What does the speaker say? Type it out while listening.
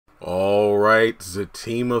right,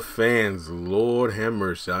 Zatima fans, Lord have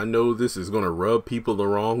mercy. I know this is going to rub people the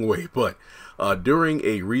wrong way, but during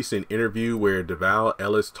a recent interview where Devale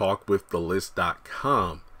Ellis talked with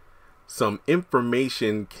thelist.com, some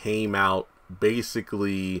information came out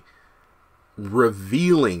basically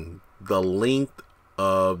revealing the length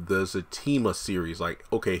of the Zatima series. Like,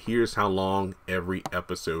 okay, here's how long every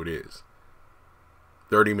episode is.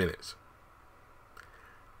 30 minutes.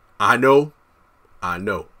 I know.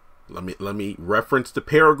 Let me reference the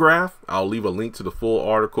paragraph. I'll leave a link to the full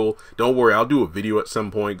article. Don't worry, I'll do a video at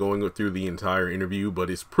some point going through the entire interview, but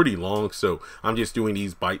it's pretty long, so I'm just doing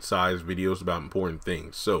these bite-sized videos about important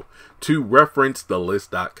things. So, to reference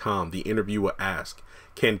thelist.com, the interviewer asked,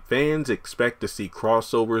 can fans expect to see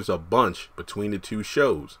crossovers a bunch between the two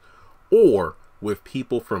shows, or with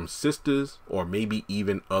people from Sistas, or maybe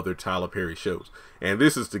even other Tyler Perry shows? And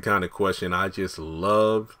this is the kind of question I just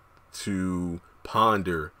love to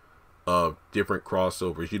ponder, of different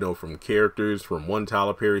crossovers, you know, from characters from one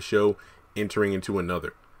Tyler Perry show entering into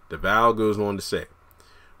another. Devale goes on to say,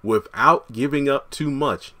 without giving up too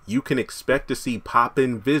much, you can expect to see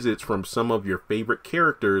pop-in visits from some of your favorite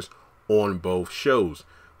characters on both shows,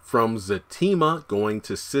 from Zatima going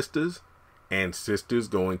to Sistas and Sistas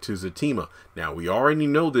going to Zatima. Now, we already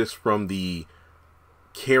know this from the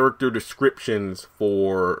character descriptions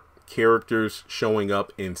for characters showing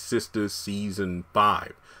up in Sistas season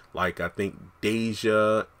 5. Like, I think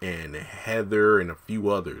Deja and Heather and a few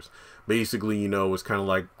others. Basically, you know, it's kind of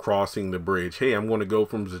like crossing the bridge. Hey, I'm going to go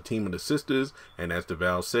from Zatima to Sistas, and as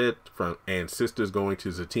Devale said, and Sistas going to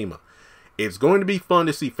Zatima. It's going to be fun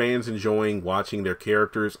to see fans enjoying watching their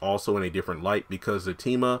characters also in a different light, because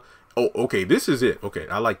Zatima... Oh, okay, this is it. Okay,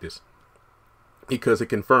 I like this, because it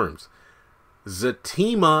confirms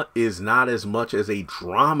Zatima is not as much as a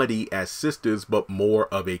dramedy as Sistas, but more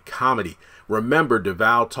of a comedy. Remember,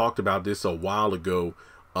 Devale talked about this a while ago,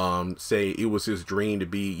 say it was his dream to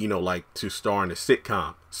be, you know, like to star in a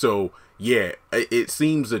sitcom. So yeah, it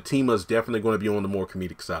seems Zatima's definitely going to be on the more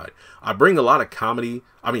comedic side. I bring a lot of comedy,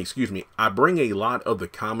 I bring a lot of the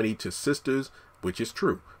comedy to Sistas, which is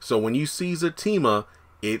true. So when you see Zatima,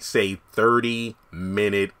 it's a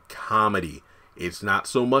 30-minute comedy. It's not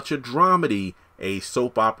so much a dramedy, a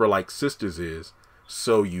soap opera like Sistas is.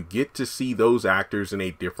 So you get to see those actors in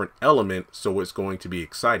a different element, so it's going to be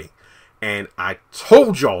exciting. And I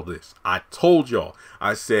told y'all this. I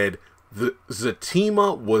said the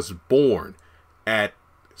Zatima was born at,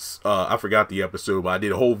 I forgot the episode, but I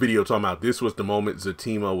did a whole video talking about this was the moment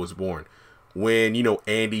Zatima was born. When, you know,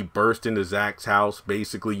 Andy burst into Zach's house,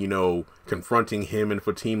 basically, you know, confronting him and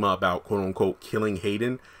Fatima about, quote unquote, killing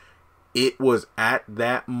Hayden. It was at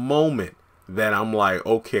that moment that I'm like,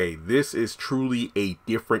 okay, this is truly a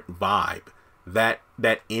different vibe. That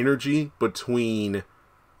energy between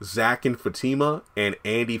Zach and Fatima and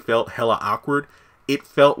Andy felt hella awkward. It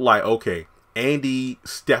felt like, okay, Andy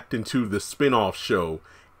stepped into the spinoff show,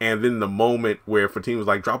 and then the moment where Fatima was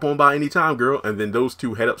like, drop on by anytime, girl, and then those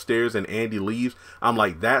two head upstairs and Andy leaves, I'm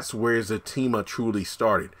like, that's where Zatima truly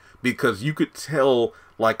started. Because you could tell,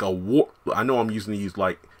 like, a warp. I know I'm using these,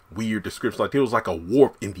 like, weird descriptions, like it was like a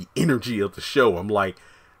warp in the energy of the show. I'm like,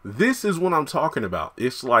 this is what I'm talking about.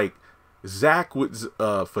 It's like Zach with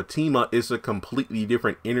Fatima is a completely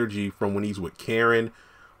different energy from when he's with Karen.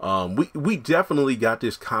 We definitely got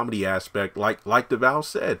this comedy aspect, like Devale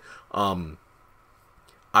said.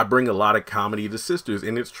 I bring a lot of comedy to Sistas,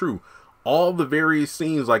 and it's true. All the various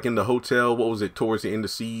scenes, like in the hotel, what was it, towards the end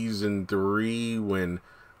of season 3, when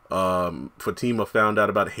Fatima found out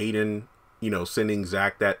about Hayden, you know, sending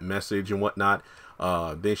Zach that message and whatnot.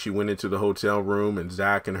 Then she went into the hotel room and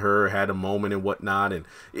Zach and her had a moment and whatnot. And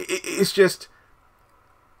it's just,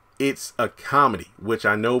 it's a comedy, which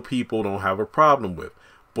I know people don't have a problem with.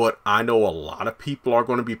 But I know a lot of people are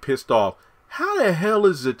going to be pissed off. How the hell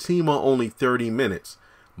is Zatima only 30 minutes?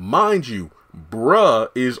 Mind you, Bruh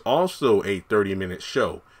is also a 30-minute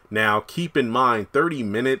show. Now, keep in mind, 30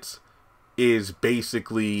 minutes is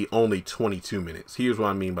basically only 22 minutes. Here's what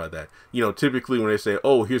I mean by that. You know, typically when they say,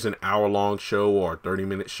 oh, here's an hour-long show or a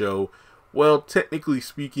 30-minute show, well, technically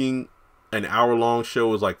speaking, an hour-long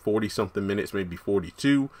show is like 40-something minutes, maybe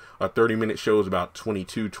 42. A 30-minute show is about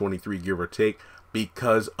 22, 23, give or take,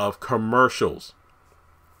 because of commercials.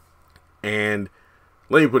 And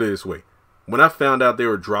let me put it this way. When I found out they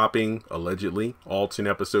were dropping, allegedly, all 10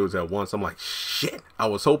 episodes at once, I'm like, shit, I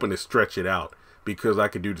was hoping to stretch it out, because I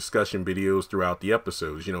could do discussion videos throughout the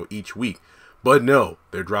episodes, you know, each week. But no,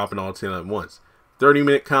 they're dropping all 10 at once.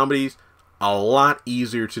 30-minute comedies, a lot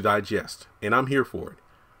easier to digest, and I'm here for it.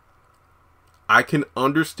 I can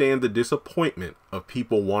understand the disappointment of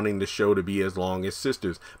people wanting the show to be as long as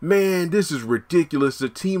Sistas. Man, this is ridiculous.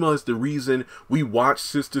 Zatima is the reason we watched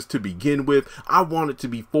Sistas to begin with. I want it to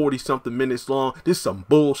be 40-something minutes long. This is some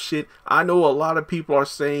bullshit. I know a lot of people are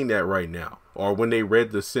saying that right now. Or when they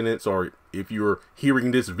read the sentence, or if you're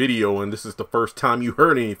hearing this video and this is the first time you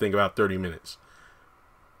heard anything about 30 minutes.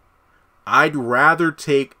 I'd rather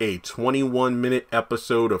take a 21-minute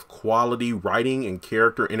episode of quality writing and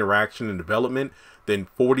character interaction and development than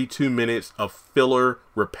 42 minutes of filler,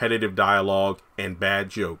 repetitive dialogue and bad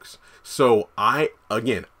jokes. So I'd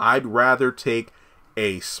rather take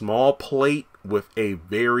a small plate with a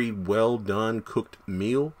very well done cooked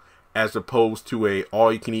meal as opposed to a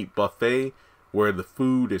all-you-can-eat buffet where the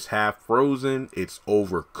food is half frozen, it's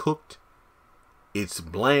overcooked, it's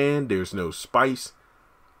bland, there's no spice.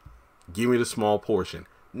 Give me the small portion.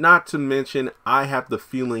 Not to mention, I have the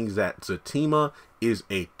feelings that Zatima is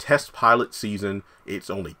a test pilot season. It's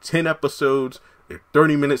only 10 episodes. They're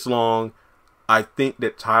 30 minutes long. I think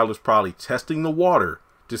that Tyler's probably testing the water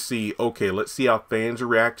to see, okay, let's see how fans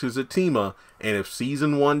react to Zatima. And if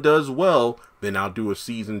season 1 does well, then I'll do a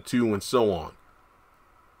season 2 and so on.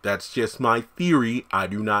 That's just my theory. I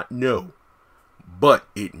do not know. But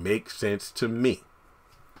it makes sense to me.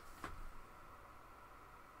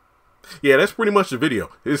 Yeah, that's pretty much the video.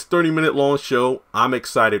 It's a 30-minute long show. I'm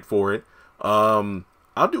excited for it. I'll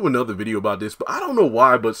do another video about this, but I don't know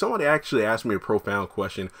why, but somebody actually asked me a profound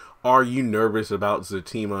question. Are you nervous about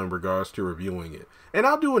Zatima in regards to reviewing it? And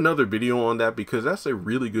I'll do another video on that because that's a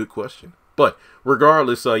really good question. But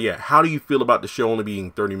regardless, yeah, how do you feel about the show only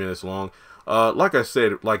being 30 minutes long? Like I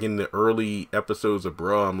said, like in the early episodes of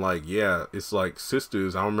Bruh, I'm like, yeah, it's like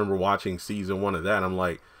Sistas. I remember watching season 1 of that. I'm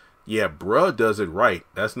like, yeah, Bruh does it right.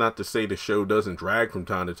 That's not to say the show doesn't drag from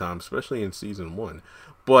time to time, especially in season 1.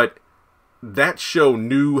 But that show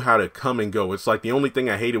knew how to come and go. It's like the only thing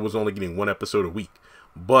I hated was only getting 1 episode a week.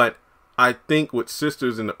 But I think with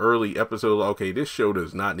Sistas in the early episodes, okay, this show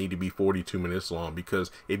does not need to be 42 minutes long,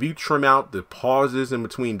 because if you trim out the pauses in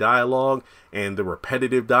between dialogue and the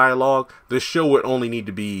repetitive dialogue, the show would only need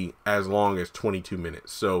to be as long as 22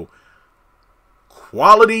 minutes. So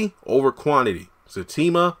quality over quantity.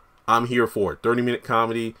 Zatima, I'm here for it. 30-minute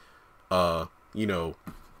comedy, you know,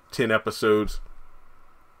 10 episodes.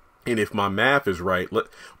 And if my math is right,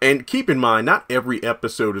 and keep in mind, not every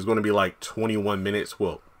episode is going to be like 21 minutes.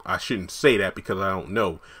 Well, I shouldn't say that because I don't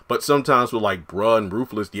know. But sometimes with like Bruh and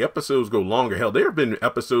Ruthless, the episodes go longer. Hell, there have been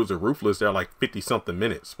episodes of Ruthless that are like 50-something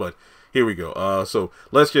minutes. But here we go. So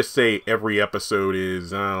let's just say every episode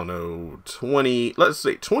is, I don't know, 20, let's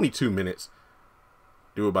say 22 minutes.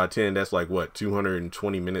 Do it by 10, that's like what,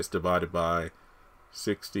 220 minutes divided by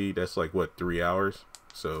 60, that's like what, 3 hours?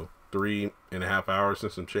 So 3.5 hours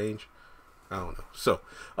and some change. I don't know. So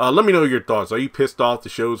let me know your thoughts. Are you pissed off the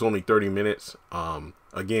show's only 30 minutes?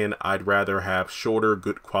 Again, I'd rather have shorter,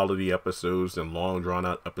 good quality episodes than long, drawn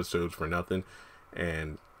out episodes for nothing.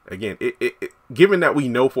 And again, given that we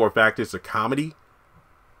know for a fact it's a comedy,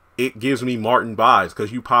 it gives me Martin vibes,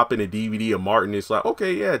 because you pop in a DVD of Martin, it's like,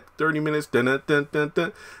 okay, yeah, 30 minutes, dun, dun, dun, dun,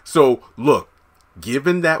 dun. So look,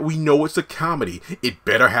 given that we know it's a comedy, it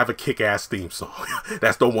better have a kick-ass theme song.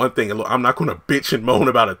 That's the one thing. Look, I'm not going to bitch and moan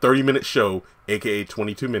about a 30-minute show, aka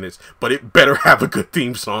 22 minutes, but it better have a good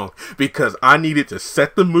theme song, because I need it to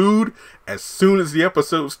set the mood as soon as the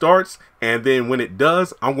episode starts, and then when it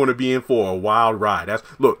does, I'm going to be in for a wild ride.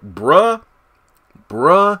 Look, Bruh,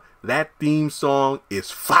 that theme song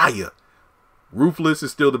is fire. Ruthless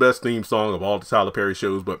is still the best theme song of all the Tyler Perry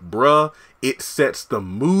shows, but Bruh, it sets the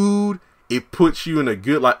mood. It puts you in a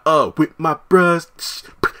good, like, with my bruh,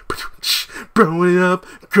 growing up,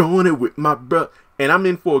 growing it with my bruh. And I'm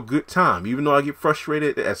in for a good time, even though I get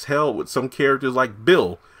frustrated as hell with some characters like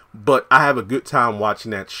Bill, but I have a good time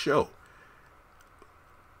watching that show.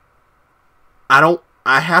 I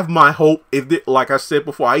have my hope, like I said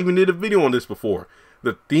before, I even did a video on this before.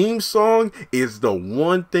 The theme song is the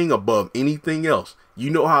one thing above anything else. You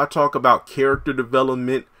know how I talk about character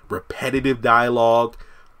development, repetitive dialogue,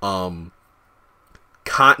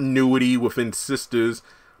 continuity within Sistas,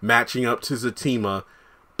 matching up to Zatima.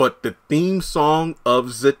 But the theme song of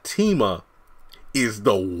Zatima is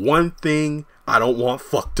the one thing I don't want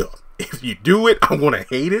fucked up. If you do it, I'm going to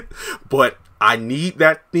hate it. But I need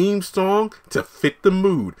that theme song to fit the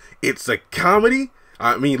mood. It's a comedy.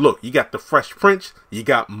 I mean, look, you got the Fresh Prince, you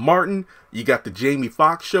got Martin, you got the Jamie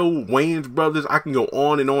Foxx show, Wayans Brothers. I can go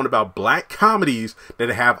on and on about black comedies that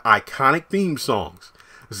have iconic theme songs.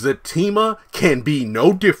 Zatima can be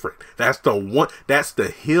no different. That's the one. That's the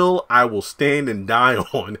hill I will stand and die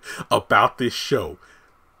on about this show.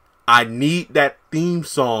 I need that theme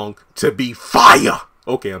song to be fire.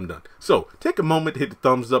 Okay, I'm done. So, take a moment to hit the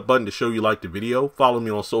thumbs up button to show you like the video. Follow me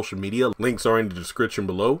on social media. Links are in the description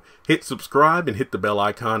below. Hit subscribe and hit the bell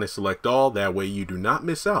icon and select all. That way you do not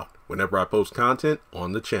miss out whenever I post content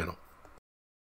on the channel.